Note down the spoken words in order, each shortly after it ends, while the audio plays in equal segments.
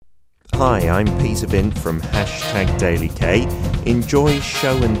Hi, I'm Peter Bint from #DailyK. Enjoy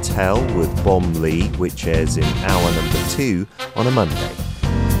Show and Tell with Bom Lee, which airs in hour number 2 on a Monday.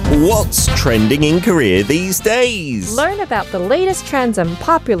 What's trending in Korea these days? Learn about the latest trends and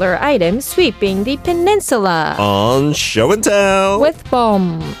popular items sweeping the peninsula. On Show and Tell. With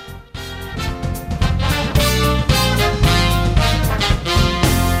Bom.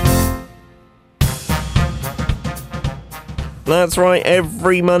 That's right,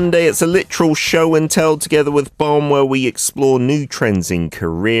 every Monday it's a literal show and tell together with Bom where we explore new trends in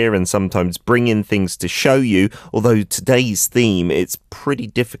Korea and sometimes bring in things to show you. Although today's theme, it's pretty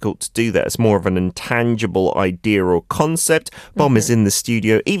difficult to do that. It's more of an intangible idea or concept. Bom is in the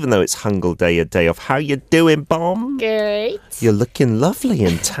studio, even though it's Hangul Day, a day off. How you doing, Bom? Great. You're looking lovely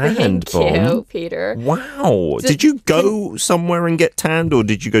and tanned, Bom. Thank you, Peter. Wow. Did you go somewhere and get tanned, or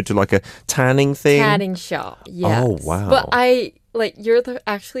did you go to like a tanning thing? Tanning shop, yes. Oh, wow. But you're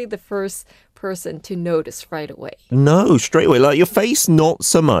actually the first person to notice right away. No, straight away. Like your face, not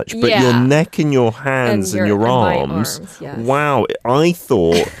so much, but your neck and your hands and your arms. Yes. Wow. I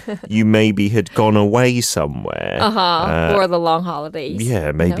thought you maybe had gone away somewhere. For the long holidays.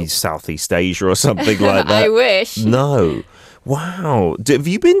 Yeah, maybe Southeast Asia or something like that. I wish. No. Wow. Have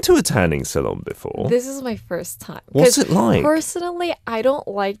you been to a tanning salon before? This is my first time. What's it like? Personally, I don't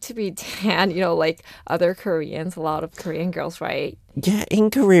like to be tan, like other Koreans, a lot of Korean girls, right? Yeah,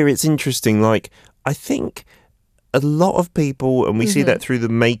 in Korea, it's interesting. Like, I think a lot of people, and we see that through the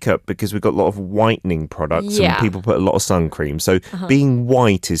makeup because we've got a lot of whitening products and people put a lot of sun cream. So being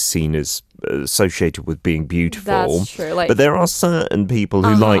white is seen as associated with being beautiful. That's true. But there are certain people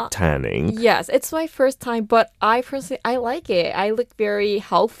who like tanning. Yes, it's my first time, but I like it. I look very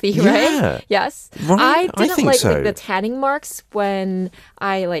healthy, right? Yes. Right, I didn't think like so. the tanning marks when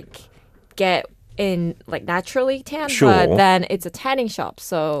I get in naturally tan, but then it's a tanning shop,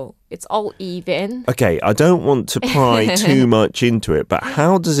 so it's all even. Okay, I don't want to pry too much into it, but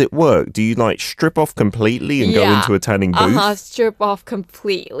how does it work? Do you strip off completely and go into a tanning booth? Strip off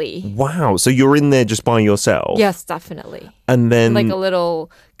completely. Wow, so you're in there just by yourself? Yes, definitely. And then Like a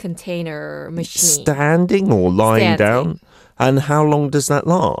little container machine. Standing or lying down? Standing. And how long does that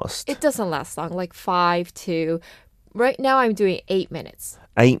last? It doesn't last long, like 5 to... Right now I'm doing 8 minutes.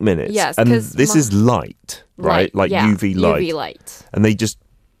 8 minutes. Yes, and this is light, right? Like UV light. UV light. And they just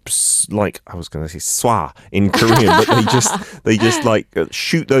I was going to say swa in Korean, but they just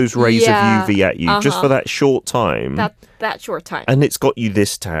shoot those rays of UV at you just for that short time. That short time. And it's got you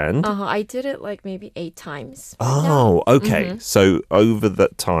this tan. I did it maybe 8 times. Oh, okay. So over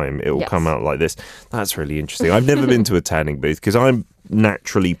that time, it will come out like this. That's really interesting. I've never been to a tanning booth because I'm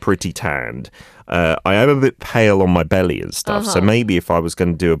naturally pretty tanned. I am a bit pale on my belly and stuff. So maybe if I was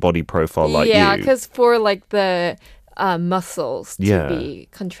going to do a body profile like you. Yeah, because for the muscles to be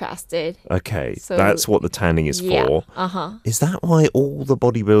contrasted. Okay, so, that's what the tanning is for. Is that why all the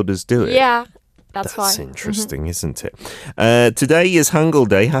bodybuilders do it? Yeah. That's why. That's interesting, isn't it? Today is Hangul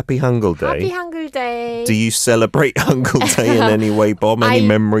Day. Happy Hangul Day. Happy Hangul Day. Do you celebrate Hangul Day in any way, Bom? Any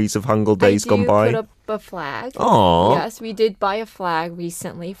memories of Hangul Days gone by? I put up a flag. Aww. Yes, we did buy a flag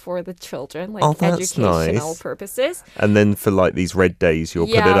recently for the children, that's educational nice. purposes. And then for these red days, you'll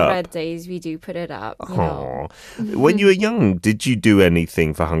put it up? Yeah, red days, we do put it up. When you were young, did you do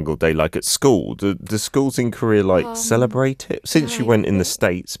anything for Hangul Day, like at school? Do schools in Korea, celebrate it? Since you went in the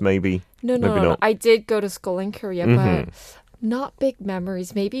States, maybe? No. I did go to school in Korea, but not big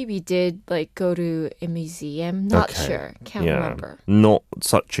memories. Maybe we did go to a museum. Not sure. Can't remember. Not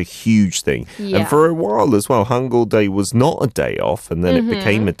such a huge thing. Yeah. And for a while as well, Hangul Day was not a day off, and then it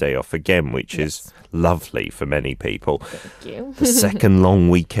became a day off again, which is lovely for many people. Thank you. The second long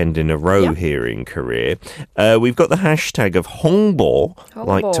weekend in a row here in Korea. We've got the hashtag of 홍보,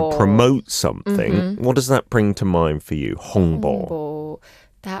 like to promote something. What does that bring to mind for you? 홍보.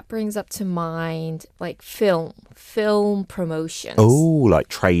 That brings up to mind film promotions. Oh, like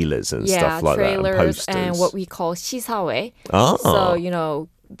trailers and stuff like that, and trailers posters. and what we call 시사회. Ah. So,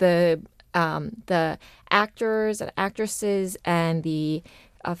 the actors and actresses and the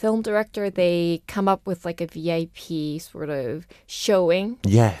film director, they come up with a VIP sort of showing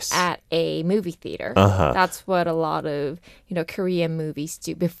at a movie theater. That's what a lot of, Korean movies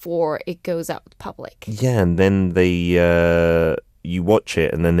do before it goes out to the public. Yeah, and then they... you watch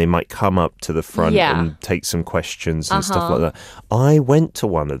it and then they might come up to the front and take some questions and stuff like that. I went to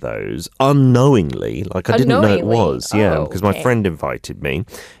one of those unknowingly. I didn't know it was. Because my friend invited me.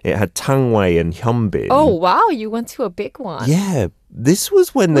 It had Tang Wei and Hyunbin. Oh, wow. You went to a big one. Yeah. This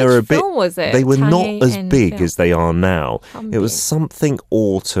was when they Which were a bit. film was it? They were not Changhae as and big film. as they are now. It was Hanbin. something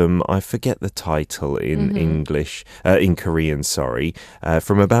autumn. I forget the title in English, in Korean. Sorry,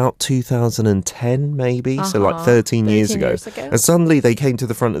 from about 2010, maybe. So like 13 years 13 ago. years ago. And suddenly they came to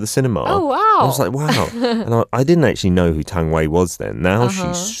the front of the cinema. Oh, wow. I was like, wow. And I didn't actually know who Tang Wei was then. Now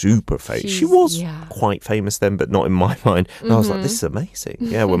she's super famous. She She's- was yeah. quite famous then, but not in my mind. And I was like, this is amazing.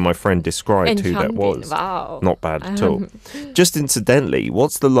 Yeah, when my friend described And who that Hanbin. was. Wow. Not bad at all. Just incidentally,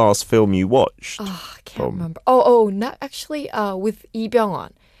 what's the last film you watched? Oh, I can't remember. Oh, not actually. With Lee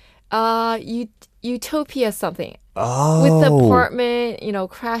Byung-won. Utopia something. Oh. With the apartment,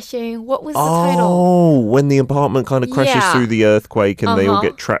 crashing. What was the title? Oh, when the apartment kind of crashes Yeah. through the earthquake and they all Uh-huh.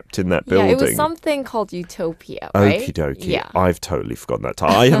 get trapped in that Yeah, building. it was something called Utopia, right? Okie dokie. Yeah. I've totally forgotten that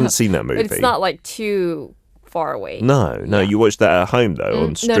title. I haven't seen that movie. But it's not like too far away. No, you watched that at home though, on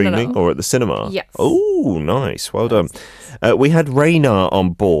no, streaming no. or at the cinema? Yes. Oh, nice. Well done. We had Raina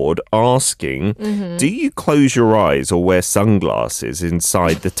on board asking, Mm-hmm. do you close your eyes or wear sunglasses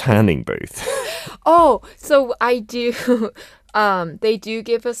inside the tanning booth? Oh, so I do. They do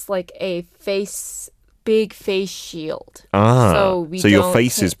give us like a big face shield. So your don't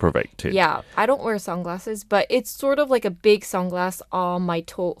face take- is protected. Yeah, I don't wear sunglasses, but it's sort of like a big sunglass on my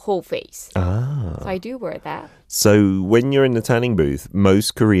whole face. So I do wear that. So when you're in the tanning booth,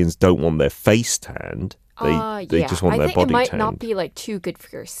 most Koreans don't want their face tanned. They Yeah. just want I their think body it might tanned. not be like too good for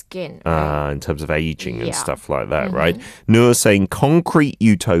your skin. Right? In terms of aging and Yeah. Mm-hmm. stuff like that, right? Noor saying Concrete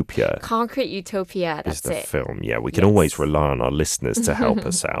Utopia Concrete Utopia, is that's the it. film. Yeah, we can always rely on our listeners to help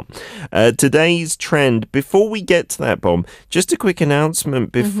us out. Today's trend, before we get to that, Bomb, just a quick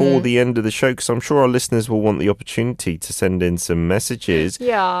announcement before Mm-hmm. the end of the show, because I'm sure our listeners will want the opportunity to send in some messages.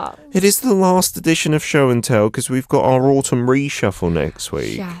 Yeah. It is the last edition of Show and Tell because we've got our autumn reshuffle next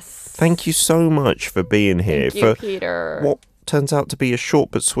week. Yes. Thank you so much for being here. Thank you, for Peter. what turns out to be a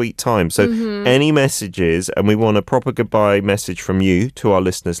short but sweet time. So Mm-hmm. any messages, and we want a proper goodbye message from you to our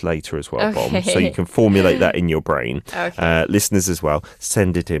listeners later as well, Bomb. So you can formulate that in your brain. Okay. Listeners as well,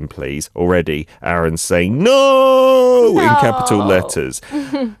 send it in, please. Already, Aaron's saying no in capital letters.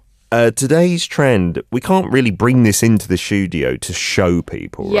 Today's trend, we can't really bring this into the studio to show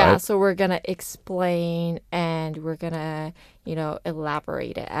people, Yeah, right? so we're going to explain and we're going to,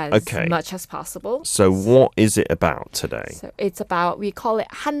 elaborate it as Okay. much as possible. So what is it about today? So it's about, we call it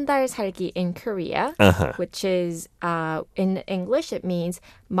한 달 살기 in Korea, which is, in English, it means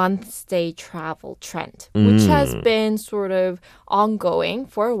month stay travel trend, which has been sort of ongoing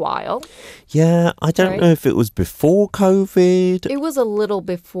for a while. Yeah, I don't Right. know if it was before COVID. It was a little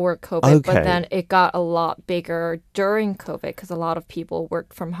before COVID, Okay. but then it got a lot bigger during COVID because a lot of people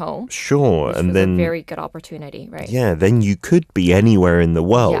worked from home. Sure, Which and was then a very good opportunity, right? yeah, then you could be anywhere in the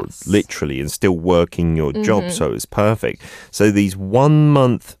world, Yes. literally, and still working your job. So it's perfect. So these 1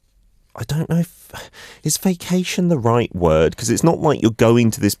 month, I don't know if is vacation the right word, because it's not like you're going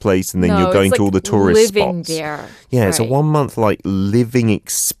to this place and then No, you're going it's to all the like tourist living spots. there. Yeah, it's a right. 1 month like living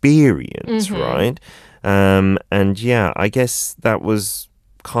experience, right? And yeah, I guess that was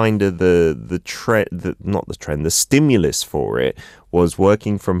kind of the trend, not the trend, the stimulus for it was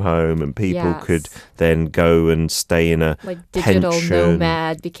working from home, and people Yes. could then go and stay in a Like digital pension.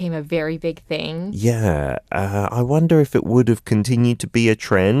 nomad became a very big thing. Yeah, I wonder if it would have continued to be a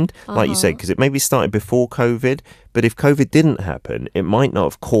trend, like you said, because it maybe started before COVID. But if COVID didn't happen, it might not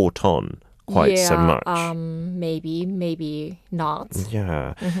have caught on quite so much. Maybe not.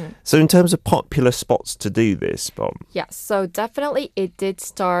 Yeah. So in terms of popular spots to do this, Bob. Yeah, so definitely it did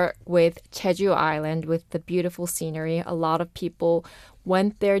start with Jeju Island with the beautiful scenery. A lot of people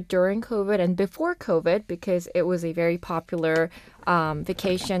went there during COVID and before COVID because it was a very popular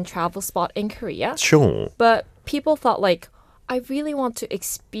vacation travel spot in Korea. Sure. But people thought like, I really want to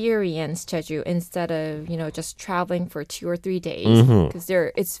experience Jeju instead of, just traveling for 2 or 3 days because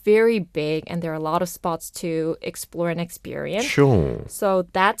it's very big and there are a lot of spots to explore and experience. Sure. So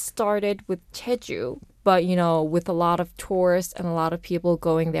that started with Jeju, but with a lot of tourists and a lot of people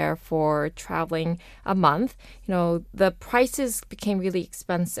going there for traveling a month, the prices became really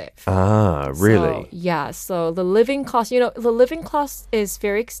expensive. Ah, really? So, yeah. So the living cost, the living cost is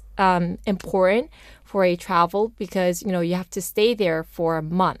very important for a travel because, you have to stay there for a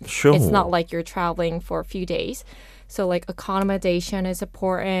month. Sure. It's not like you're traveling for a few days. So like accommodation is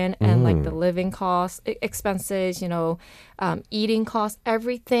important and like the living costs, expenses, eating costs,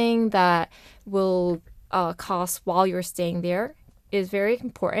 everything that will cost while you're staying there is very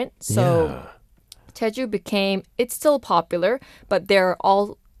important. So Jeju it's still popular, but there are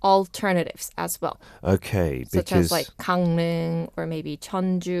alternatives as well. Okay, Such as like Gangneung or maybe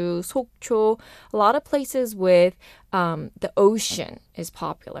Jeonju, Sokcho. A lot of places with the ocean is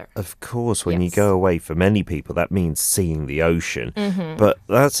popular. Of course, when you Yes. go away, for many people, that means seeing the ocean. But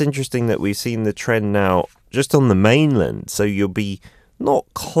that's interesting that we've seen the trend now just on the mainland. So you'll be not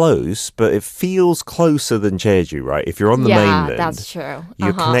close, but it feels closer than Jeju, right? If you're on the mainland, That's true.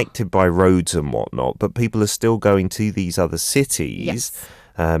 you're connected by roads and whatnot, but people are still going to these other cities. Yes.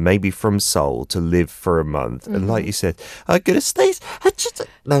 Maybe from Seoul to live for a month. And like you said, I'm going to stay.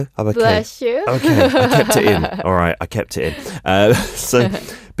 No, I'm okay. Bless you. Okay, I kept it in. All right, I kept it in. So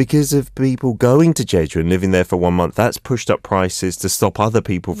because of people going to Jeju and living there for 1 month, that's pushed up prices to stop other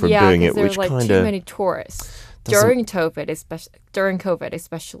people from doing it, there's which like kind too of... many tourists. During COVID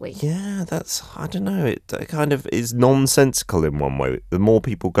especially. Yeah, that's, I don't know, it kind of is nonsensical in one way. The more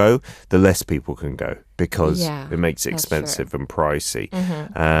people go, the less people can go because it makes it that's expensive and pricey.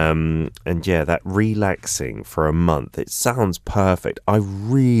 And yeah, that relaxing for a month, it sounds perfect. I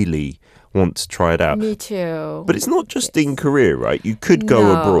really want to try it out. Me too. But it's not just in Korea, right? You could go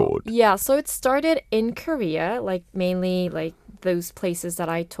No. abroad. Yeah, so it started in Korea, like mainly like those places that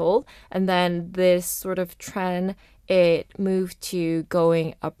I told. And then this sort of trend, it moved to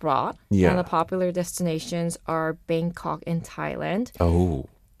going abroad. Yeah. And the popular destinations are Bangkok and Thailand. Oh,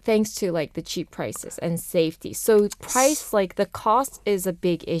 Thanks to like the cheap prices and safety. So price, like the cost is a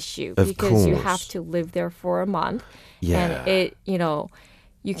big issue Of because you course. have to live there for a month. Yeah. And it,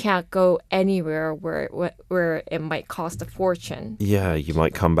 you can't go anywhere where it might cost a fortune. yeah, you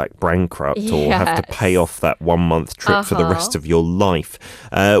might come back bankrupt or have to Yes. pay off that 1 month trip for the rest of your life.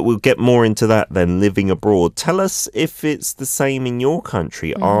 We'll get more into that then, living abroad. Tell us if it's the same in your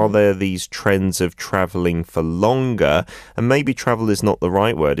country. Are there these trends of traveling for longer? And maybe travel is not the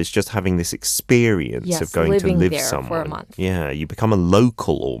right word. It's just having this experience Yes, of going to living live there for a somewhere. month. Yeah, you become a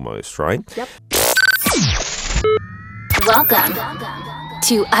local almost, right? Yep. Welcome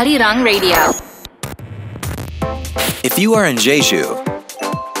to Arirang Radio. If you are in Jeju,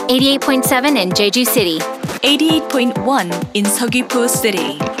 88.7 in Jeju City. 88.1 in Seogwipo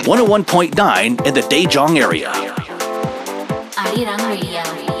City. 101.9 in the Daejeong area. Arirang Radio.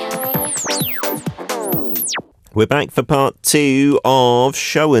 We're back for part 2 of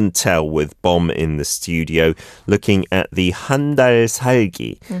Show and Tell with Bomb in the studio, looking at the 한 달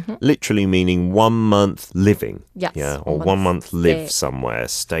살기, literally meaning 1 month living. Yes, Yeah, or 1 1 month live stay. somewhere,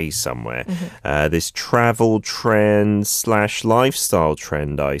 stay somewhere. This travel trend / lifestyle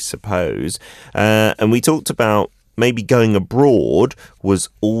trend, I suppose. And we talked about maybe going abroad was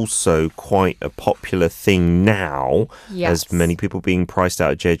also quite a popular thing now, Yes. as many people being priced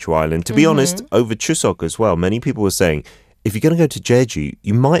out of Jeju Island. To be honest, over Chuseok as well, many people were saying, if you're going to go to Jeju,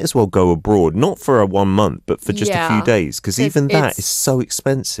 you might as well go abroad, not for a 1 month, but for just a few Yeah. days, because 'Cause even that it's- is so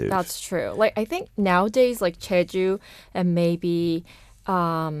expensive. That's true. Like I think nowadays, like Jeju and maybe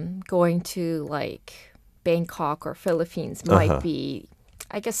going to like Bangkok or Philippines might be,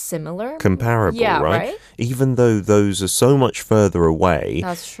 I guess, similar. Comparable, Yeah, right? right? Even though those are so much further away.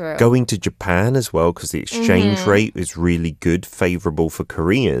 That's true. Going to Japan as well, because the exchange rate is really good, favorable for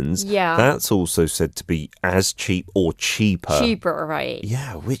Koreans. Yeah. That's also said to be as cheap or cheaper. Cheaper, right?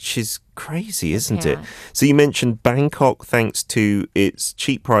 Yeah, which is crazy, isn't it? Yeah. So you mentioned Bangkok thanks to its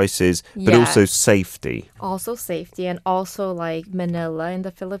cheap prices, but also Yes. safety. Also safety, and also like Manila in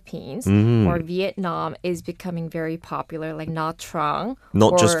the Philippines Mm. or Vietnam is becoming very popular, like Nha Trang.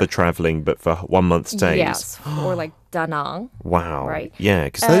 Not just or- for traveling, but for 1 month stays. Yes, or like Da Nang. Wow. Right. Yeah,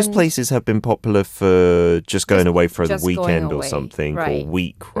 because those And- places have been popular for just going away for the just going weekend or away, something, or right.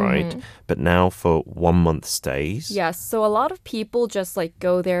 week, right? But now for 1 month stays. Yes, so a lot of people just like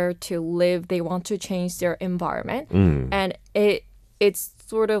go there to live. They want to change their environment, and it's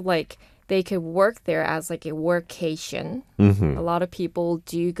sort of like they could work there as like a workation. A lot of people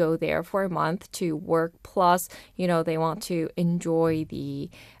do go there for a month to work. Plus, they want to enjoy the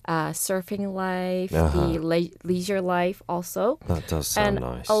surfing life, the leisure life also. That does sound And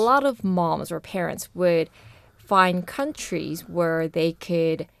nice. a lot of moms or parents would find countries where they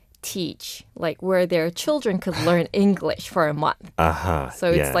could teach, like where their children could learn English for a month. Aha. So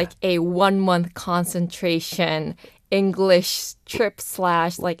it's like a 1 month concentration English trip /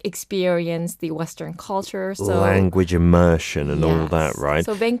 like experience the Western culture. So language immersion and all that, Yes. right?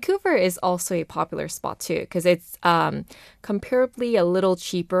 So Vancouver is also a popular spot too, because it's comparably a little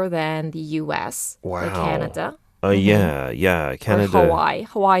cheaper than the U.S. or Wow. Canada. Yeah, Canada. Or Hawaii.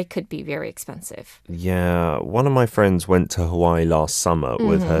 Hawaii could be very expensive Yeah, one of my friends went to Hawaii last summer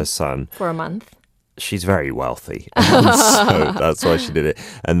with her son. for a month. she's very wealthy. And so that's why she did it.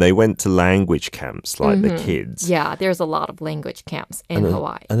 And they went to language camps like the kids. Yeah, there's a lot of language camps in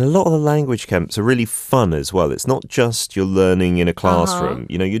Hawaii. And a lot of the language camps are really fun as well. It's not just you're learning in a classroom.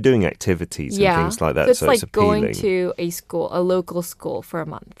 You know, you're doing activities and things like that. So it's like it's appealing. going to a local school for a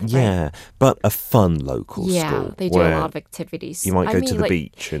month. Right? Yeah, but a fun local school. Yeah, they do a where lot of activities. You might go to the like,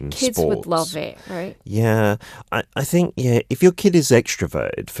 beach and kids sports. would love it, right? Yeah, I think, if your kid is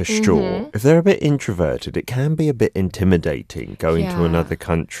extroverted, for sure. If they're a bit introverted, it can be a bit intimidating going to another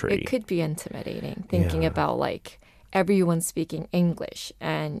country. It could be intimidating thinking about like everyone speaking English,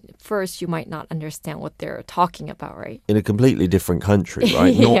 and first you might not understand what they're talking about, right? In a completely different country,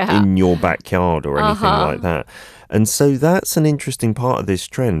 right? Not in your backyard or anything like that. And so that's an interesting part of this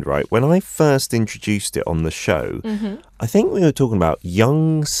trend, right? When I first introduced it on the show, I think we were talking about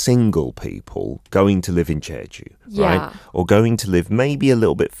young single people going to live in Jeju, right? Or going to live maybe a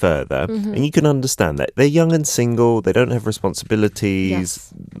little bit further. And you can understand that. They're young and single. They don't have responsibilities.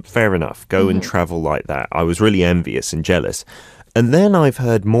 Yes. Fair enough. Go and travel like that. I was really envious and jealous. And then I've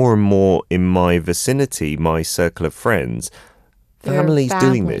heard more and more in my vicinity, my circle of friends, families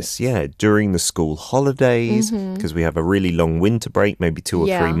doing this, during the school holidays, because we have a really long winter break, maybe 2 or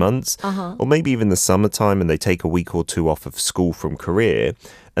 3 months, or maybe even the summertime, and they take a week or two off of school from Korea,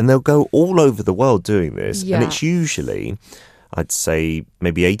 and they'll go all over the world doing this. And it's usually, I'd say,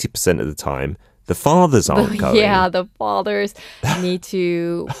 maybe 80% of the time, the fathers aren't going. Yeah, the fathers need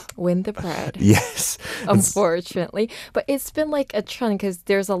to win the bread. Yes. Unfortunately. But it's been like a trend because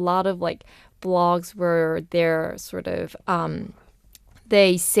there's a lot of like blogs where they're sort of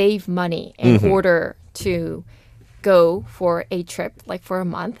they save money in order to go for a trip, like for a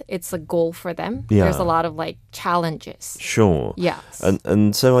month. It's a goal for them. Yeah. There's a lot of like challenges. Sure. Yes.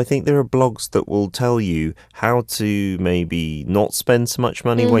 And so I think there are blogs that will tell you how to maybe not spend so much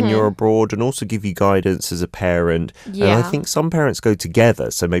money when you're abroad, and also give you guidance as a parent. And I think some parents go together,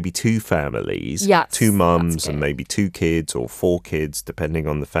 so maybe 2 families, 2 mums and maybe 2 kids or 4 kids, depending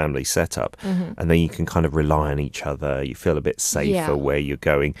on the family setup. And then you can kind of rely on each other. You feel a bit safer where you're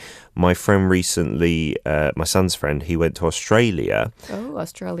going. My friend recently, my son's friend, he went to Australia. Oh,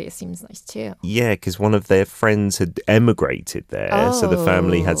 Australia seems nice too. Yeah, because one of their friends had emigrated there, so the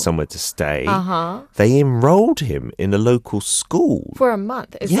family had somewhere to stay. They enrolled him in a local school. For a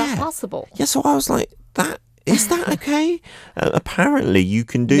month. Is that possible? Yeah, so I was like, is that okay? Apparently, you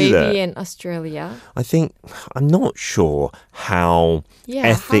can do that. Maybe in Australia. I'm not sure how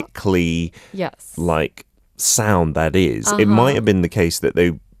ethically, sound that is. It might have been the case that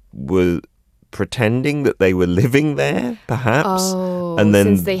they were pretending that they were living there, perhaps, and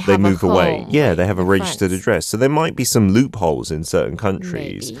then since they move away. home, Yeah, like they have a registered friends. address. So there might be some loopholes in certain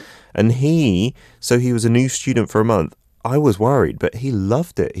countries. Maybe. And he was a new student for a month. I was worried, but he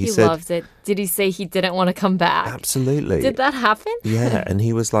loved it. He said, loves it. Did he say he didn't want to come back? absolutely. Did that happen? Yeah, and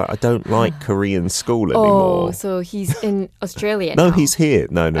he was like, I don't like Korean school anymore. Oh, so he's in Australia No, now. he's here.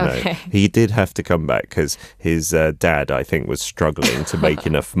 No. Okay. He did have to come back because his dad, I think, was struggling to make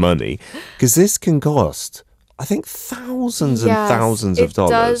enough money. Because this can cost, I think, thousands and thousands of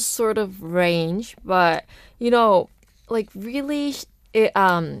dollars. It does sort of range, but, like really,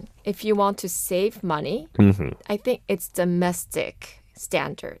 if you want to save money, I think it's domestic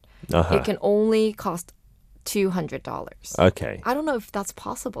standard. It can only cost $200. Okay. I don't know if that's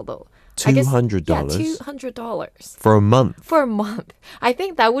possible though. $200? Yeah, $200 For a month? for a month. I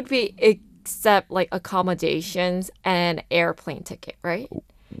think that would be except like accommodations and an airplane ticket, right?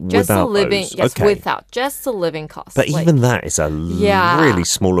 Just the Without living, those. yes, Okay. without just the living costs. But like, even that is a really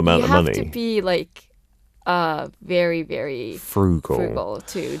small amount of money. You have to be like very, very Frugal.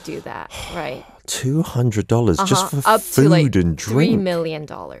 to do that, right? $200 just for Up food to like and drink. $3 million.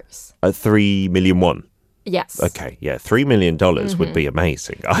 3 million won. Yes. Okay, yeah, $3 million would be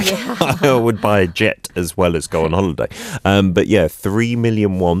amazing. I would buy a jet as well as go on holiday. But yeah, 3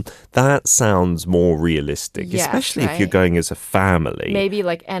 million won, that sounds more realistic, Yes, especially if right. you're going as a family. Maybe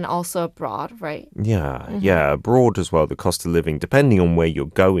like, and also abroad, right? Yeah, abroad as well, the cost of living, depending on where you're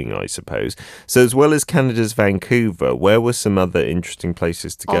going, I suppose. So as well as Canada's Vancouver, where were some other interesting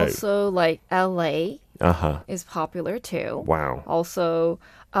places to go? Also, like LA Uh-huh. is popular too. Wow. Also,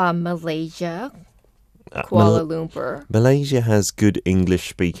 Malaysia, Kuala Lumpur. Malaysia has good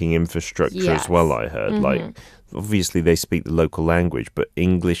English-speaking infrastructure as well, I heard. Like, obviously they speak the local language, but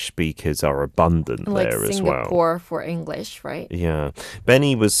English speakers are abundant Like there as well. Singapore for English, right? Yeah.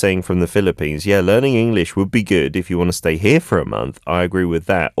 Benny was saying from the Philippines, learning English would be good if you want to stay here for a month. I agree with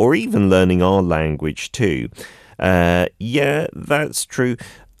that. Or even learning our language too. Yeah, that's true.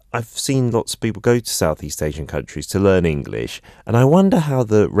 I've seen lots of people go to Southeast Asian countries to learn English, and I wonder how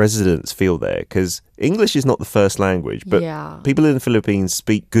the residents feel there, because English is not the first language, but people in the Philippines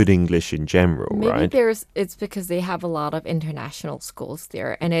speak good English in general, Maybe right? it's because they have a lot of international schools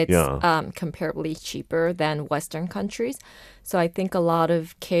there, and it's comparably cheaper than Western countries. So I think a lot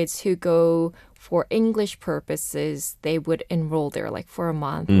of kids who go for English purposes, they would enroll there like for a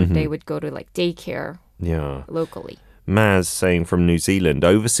month, or they would go to like daycare locally. Maz saying from New Zealand,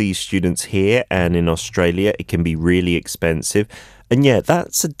 overseas students here and in Australia, it can be really expensive. And yeah,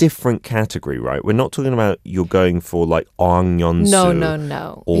 that's a different category, right? We're not talking about you're going for like 어학연수.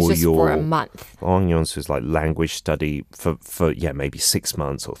 No. Or it's just for a month. 어학연수 is like language study for maybe 6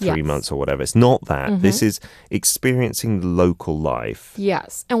 months or 3 months or whatever. It's not that. This is experiencing the local life.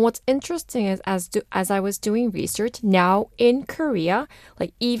 Yes. And what's interesting is as I was doing research, now in Korea,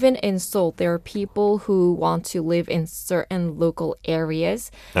 like even in Seoul, there are people who want to live in certain local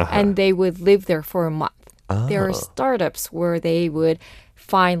areas and they would live there for a month. There are startups where they would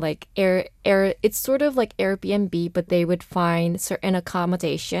find like it's sort of like Airbnb, but they would find certain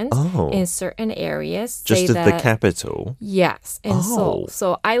accommodations in certain areas. Just at the capital? Yes, in Seoul.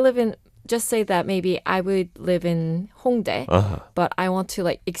 So I live in, just say that maybe I would live in Hongdae, but I want to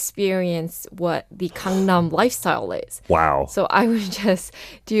like experience what the Gangnam lifestyle is. Wow. So I would just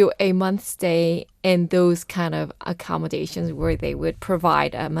do a month stay in those kind of accommodations where they would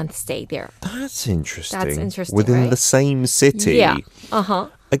provide a month stay there. That's interesting. That's interesting, Within right? the same city. Yeah.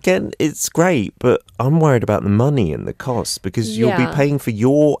 Again, it's great, but I'm worried about the money and the costs because you'll be paying for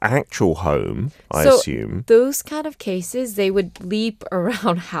your actual home, I assume. Those kind of cases, they would leap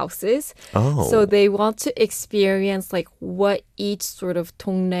around houses. Oh. So they want to experience like what each sort of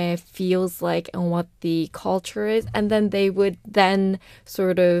동네 feels like and what the culture is. And then they would then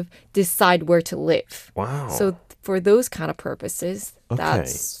sort of decide where to live. Wow. So for those kind of purposes,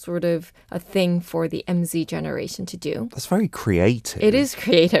 that's sort of a thing for the MZ generation to do. That's very creative. It is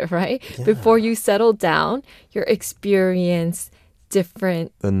creative, right? Yeah. Before you settle down, you experience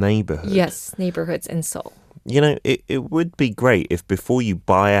different... The neighborhood. Yes, neighborhoods in Seoul. You know, it would be great if before you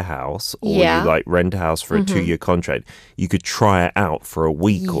buy a house or you like rent a house for a 2-year contract, you could try it out for a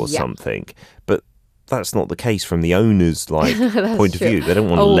week or something. But that's not the case from the owner's point of view. They don't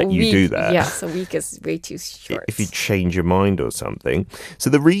want to let you do that. Yes, a week is way too short. If you change your mind or something. So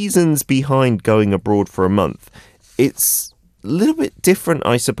the reasons behind going abroad for a month, it's a little bit different,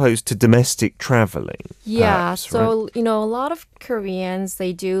 I suppose, to domestic traveling. Yeah, perhaps, so, right? you know, a lot of Koreans,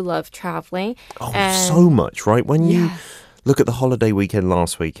 they do love traveling. So much, right? When you look at the holiday weekend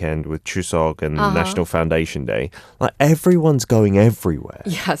last weekend with Chuseok and National Foundation Day, like everyone's going everywhere.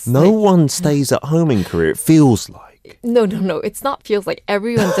 Yes. No one stays at home in Korea, it feels like. No. It's not feels like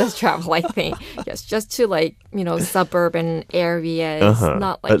everyone does travel, I think. Yes, just to like, you know, suburban areas,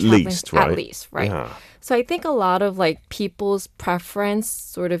 not like at traveling. Least, right? At least, right? Yeah. So I think a lot of like people's preference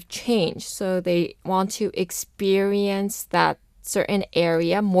sort of change. So they want to experience that certain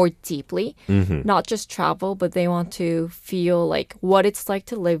area more deeply, not just travel, but they want to feel like what it's like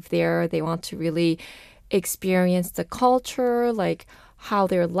to live there. They want to really experience the culture, like how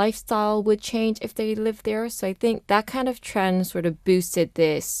their lifestyle would change if they live there. So I think that kind of trend sort of boosted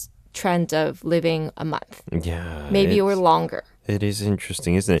this trend of living a month. Yeah. Maybe or longer. It is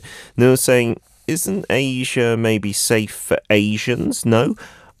interesting, isn't it? They're saying, isn't Asia maybe safe for Asians? No?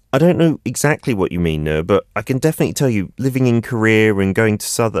 I don't know exactly what you mean, Nur, but I can definitely tell you, living in Korea and going to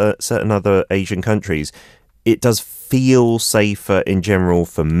certain other Asian countries, it does feel safer in general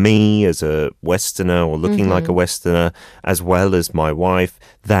for me as a Westerner or looking like a Westerner, as well as my wife,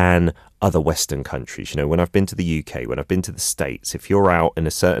 than other Western countries. You know, when I've been to the UK, when I've been to the States, if you're out in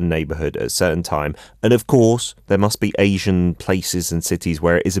a certain neighborhood at a certain time, and of course, there must be Asian places and cities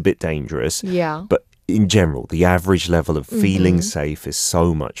where it is a bit dangerous. Yeah. But in general, the average level of feeling safe is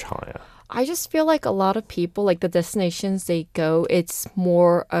so much higher. I just feel like a lot of people, like the destinations they go, it's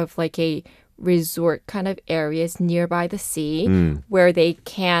more of like a resort kind of areas nearby the sea where they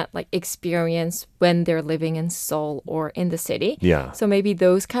can't like experience when they're living in Seoul or in the city. Yeah. So maybe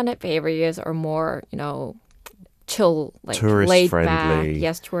those kind of areas are more, you know, chill, like Tourist laid friendly. back.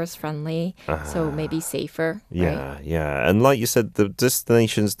 Yes, tourist friendly. So maybe safer. Yeah, Right? yeah. And like you said, the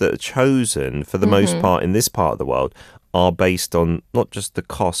destinations that are chosen for the most part in this part of the world are based on not just the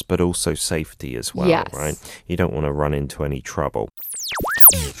cost, but also safety as well, Yes. right? You don't want to run into any trouble.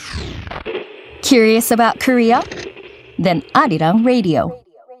 Curious about Korea? Then Arirang Radio.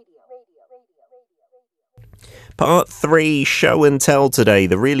 Part 3, show and tell today.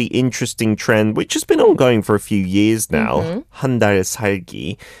 The really interesting trend, which has been ongoing for a few years now. 한 달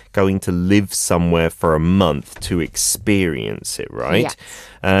살기, going to live somewhere for a month to experience it, right?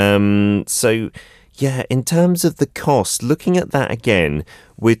 So, yeah, in terms of the cost, looking at that again,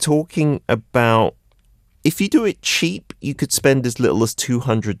 we're talking about, if you do it cheap, you could spend as little as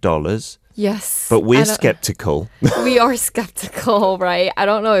 $200. Yes. But we're skeptical. We are skeptical, right? I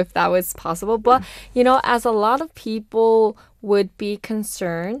don't know if that was possible. But, as a lot of people would be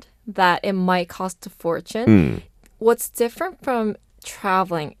concerned that it might cost a fortune, what's different from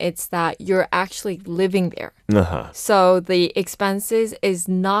traveling, it's that you're actually living there. So the expenses is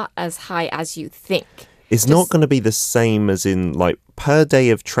not as high as you think. It's not going to be the same as in, like, per day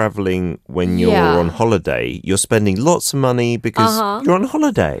of traveling when you're on holiday. You're spending lots of money because you're on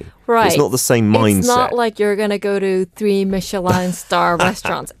holiday. Right. It's not the same mindset. It's not like you're going to go to 3 Michelin star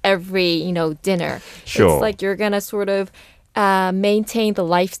restaurants every, dinner. Sure. It's like you're going to sort of maintain the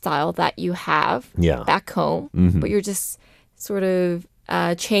lifestyle that you have back home, but you're just sort of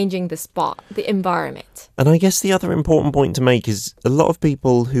changing the environment. And I guess the other important point to make is a lot of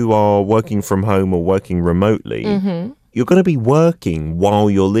people who are working from home or working remotely, you're going to be working while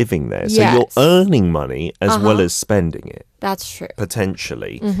you're living there. So you're earning money as well as spending it. That's true.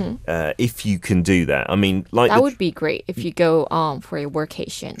 Potentially, if you can do that. I mean, like that would be great if you go for a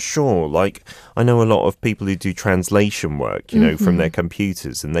workation. Sure, like I know a lot of people who do translation work, from their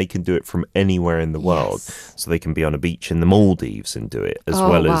computers, and they can do it from anywhere in the world. So they can be on a beach in the Maldives and do it, as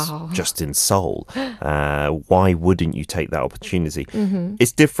well as just in Seoul. Why wouldn't you take that opportunity?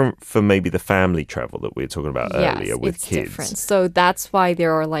 It's different for maybe the family travel that we were talking about earlier with it's kids. Different. So that's why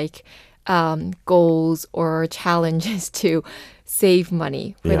there are like goals or challenges to save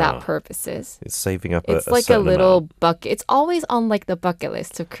money for that purposes. It's saving up it's a like a little amount. bucket. It's always on like the bucket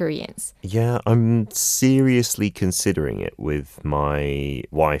list of Koreans. Yeah, I'm seriously considering it with my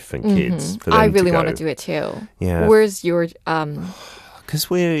wife and kids. For them I really want to do it too. Yeah. Where's your because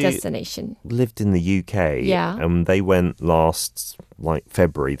we destination? Lived in the UK, Yeah. and they went last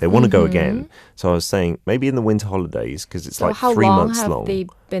February. They want to go again, so I was saying maybe in the winter holidays because it's like 3 months how long long. have they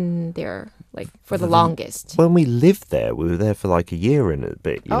been there? Like for the longest? When we lived there, we were there for like a year and a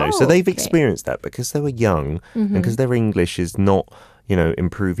bit, so they've experienced that because they were young and because their English is not,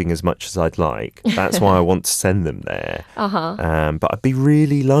 improving as much as I'd like. That's why I want to send them there. But I'd be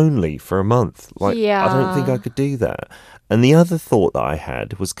really lonely for a month. I don't think I could do that. And the other thought that I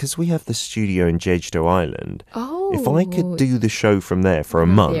had was because we have the studio in Jeju Island, if I could do the show from there for a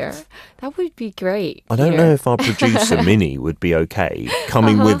month, that would be great. I don't know if our producer, Minnie, would be okay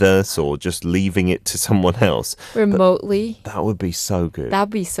coming with us or just leaving it to someone else. Remotely. That would be so good. That would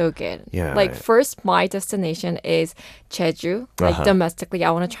be so good. Yeah. Like first, my destination is Jeju. Like domestically,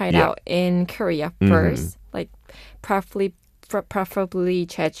 I want to try it out in Korea first. Like preferably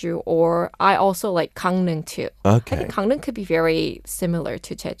Jeju, or I also like Gangneung too. Okay. I think Gangneung could be very similar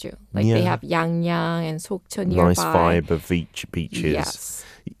to Jeju. Like they have Yangyang and Sokcho nearby. Nice vibe of beaches. Yes.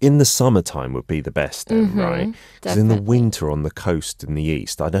 In the summertime would be the best then, right? Because in the definitely. winter on the coast in the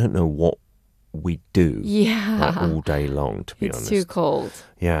east, I don't know what we do all day long, to be It's honest. too cold.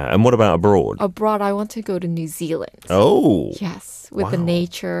 Yeah. And what about abroad? Abroad, I want to go to New Zealand. Oh. Yes, with the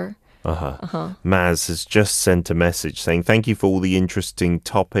nature. Maz has just sent a message saying, thank you for all the interesting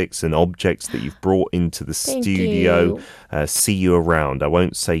topics and objects that you've brought into the studio. See you around. I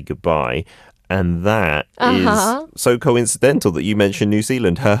won't say goodbye. And that is so coincidental that you mentioned New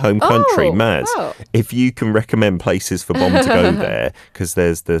Zealand, her home country. Maz, if you can recommend places for Bom to go there, because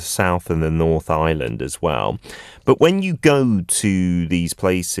there's the South and the North Island as well. But when you go to these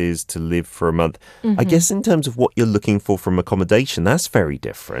places to live for a month, I guess in terms of what you're looking for from accommodation, that's very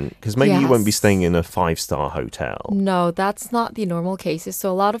different. Because maybe you won't be staying in a 5-star hotel. No, that's not the normal cases.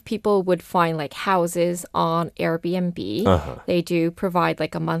 So a lot of people would find like houses on Airbnb. They do provide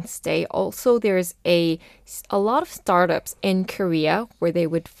like a month stay. Also, there's a lot of startups in Korea where they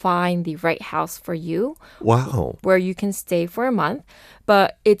would find the right house for you. Wow. Where you can stay for a month.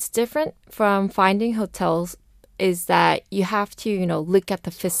 But it's different from finding hotels is that you have to, look at the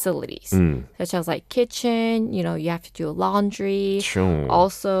facilities, such as like kitchen, you have to do laundry. Sure.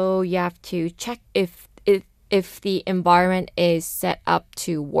 Also, you have to check if the environment is set up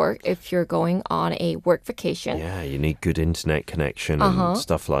to work, if you're going on a work vacation. Yeah, you need good internet connection and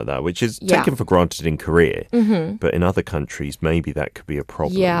stuff like that, which is taken for granted in Korea. But in other countries, maybe that could be a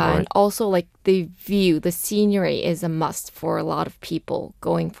problem, right? And also like the view, the scenery is a must for a lot of people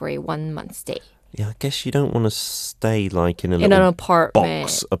going for a 1-month stay. Yeah, I guess you don't want to stay like in a in an little apartment.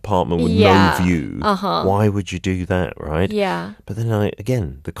 box apartment with Yeah. no view. Why would you do that, right? Yeah. But then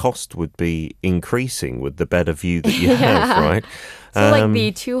again, the cost would be increasing with the better view that you have, right? So like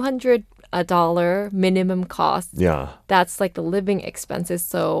the $200 minimum cost, Yeah. that's like the living expenses.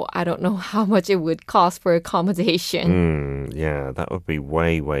 So I don't know how much it would cost for accommodation. Yeah, that would be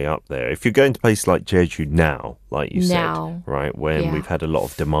way, way up there. If you're going to places like Jeju now, like you Now. said, right, when Yeah. we've had a lot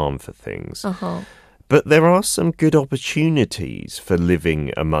of demand for things. Uh-huh. But there are some good opportunities for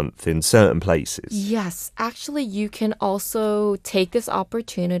living a month in certain places. Yes, actually, you can also take this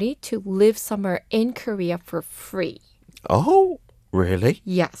opportunity to live somewhere in Korea for free. Oh, really?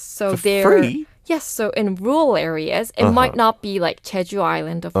 Yes, so For there. free? Yes, so in rural areas, it might not be like Jeju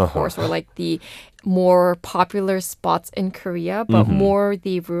Island, of course, or like the more popular spots in Korea, but more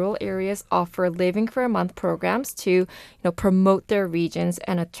the rural areas offer living for a month programs to, promote their regions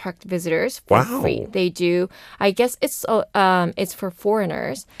and attract visitors for free. Wow. They do. I guess it's for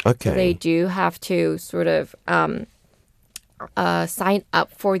foreigners. Okay. So they do have to sort of sign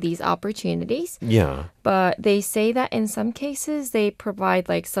up for these opportunities. Yeah. But they say that in some cases, they provide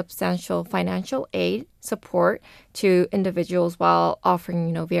like substantial financial aid support to individuals while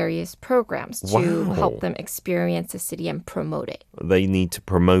offering, various programs to Wow. help them experience the city and promote it. They need to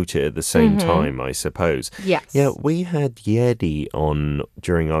promote it at the same time, I suppose. Yes. Yeah, we had Yedi on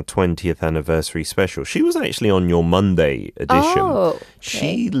during our 20th anniversary special. She was actually on your Monday edition. Oh,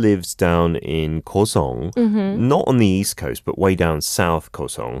 She lives down in Kosong, not on the East Coast, but way down south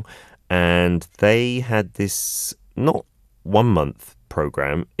Kosong. And they had this not 1 month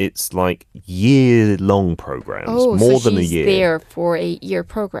program, it's like year-long programs, Oh, more so than a she's year. there for a year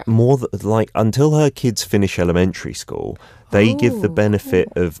program. More like until her kids finish elementary school, they give the benefit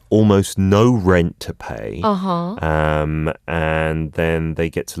of almost no rent to pay. And then they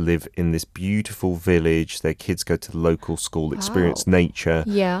get to live in this beautiful village. Their kids go to the local school, experience nature.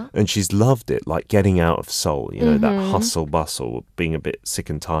 Yeah. And she's loved it, like getting out of Seoul, that hustle bustle, being a bit sick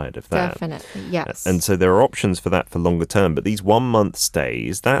and tired of that. Definitely, yes. And so there are options for that for longer term. But these 1 month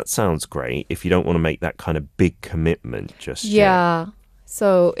stays, that sounds great if you don't want to make that kind of big commitment just yet. Yeah.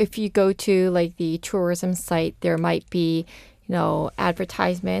 So if you go to like the tourism site, there might be,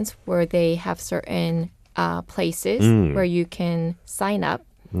 advertisements where they have certain places where you can sign up.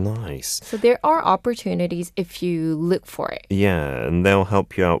 Nice. So there are opportunities if you look for it. Yeah, and they'll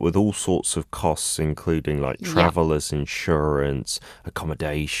help you out with all sorts of costs, including like travelers insurance,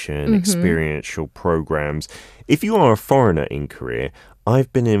 accommodation, experiential programs. If you are a foreigner in Korea,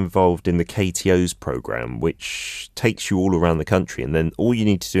 I've been involved in the KTO's program, which takes you all around the country, and then all you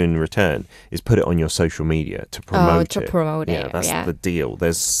need to do in return is put it on your social media to promote it. To promote Yeah, it. that's Yeah. the deal.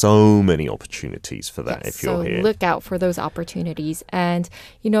 There's so many opportunities for that if you're So here. look out for those opportunities. And,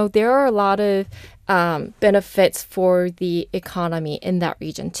 there are a lot of benefits for the economy in that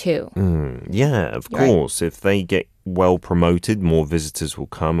region too. Yeah, of Right. course. If they get well promoted, more visitors will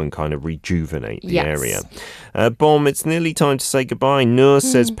come and kind of rejuvenate the Yes. area. Bom, it's nearly time to say goodbye. Noor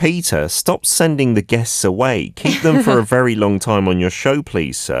says, Peter, stop sending the guests away. Keep them for a very long time on your show,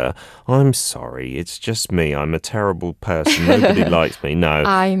 please, sir. I'm sorry. It's just me. I'm a terrible person. Nobody likes me. No.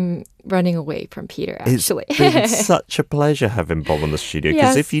 I'm running away from Peter, actually. It's been such a pleasure having Bob on the studio.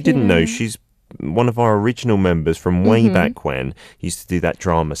 Because Yes, if you didn't know, she's one of our original members from way back when. Used to do that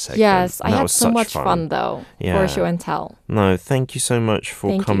drama segment. Yes, I And that had was so such much fun though Yeah. for show and tell. No, thank you so much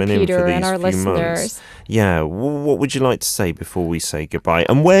for Thank you, coming Peter, in for these and our few listeners. months. Yeah, what would you like to say before we say goodbye?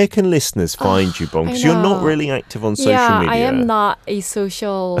 And where can listeners find you, Bon? I Because you're not know. really active on social Yeah, media. I am not a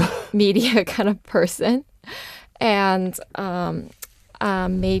social media kind of person. And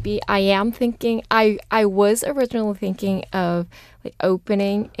maybe I am thinking, I was originally thinking of like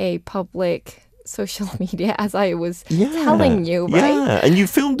opening a public social media as I was telling you, right? Yeah, and you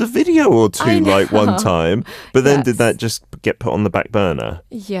filmed a video or two I like one know. time, but then did Yes. that just get put on the back burner?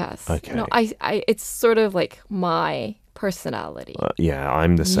 Yes. Okay. No, it's sort of like my personality. Yeah,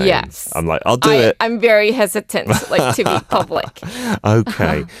 I'm the same. Yes. I'm like, I'll do it. I'm very hesitant like to be public.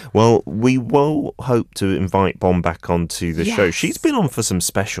 Okay. Well, we will hope to invite Bon back onto the show. Yes. She's been on for some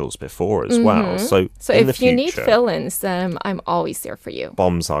specials before as well. So, So in if the you need future, fill-ins, then I'm always there for you.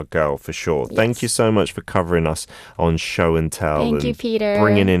 Bom's our girl for sure. Thank you so much for covering us on Show and Tell. Thank and you, Peter.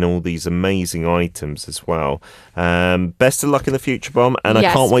 Bringing in all these amazing items as well. Best of luck in the future, Bom. And I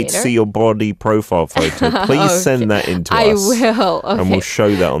Yes, can't wait to Peter. see your body profile photo. Please send that in to I us. will. Okay. And we'll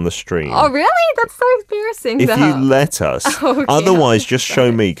show that on the stream. Oh, really? That's so embarrassing. If though. you let us. Okay, Otherwise, just show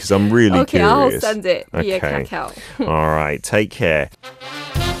me because I'm really Okay, curious. I'll send it via Okay. Kakao. All right. Take care.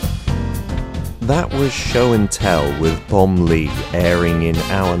 that was Show and Tell with Bom Lee, airing in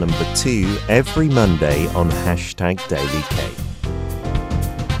hour number 2 every Monday on #DailyK.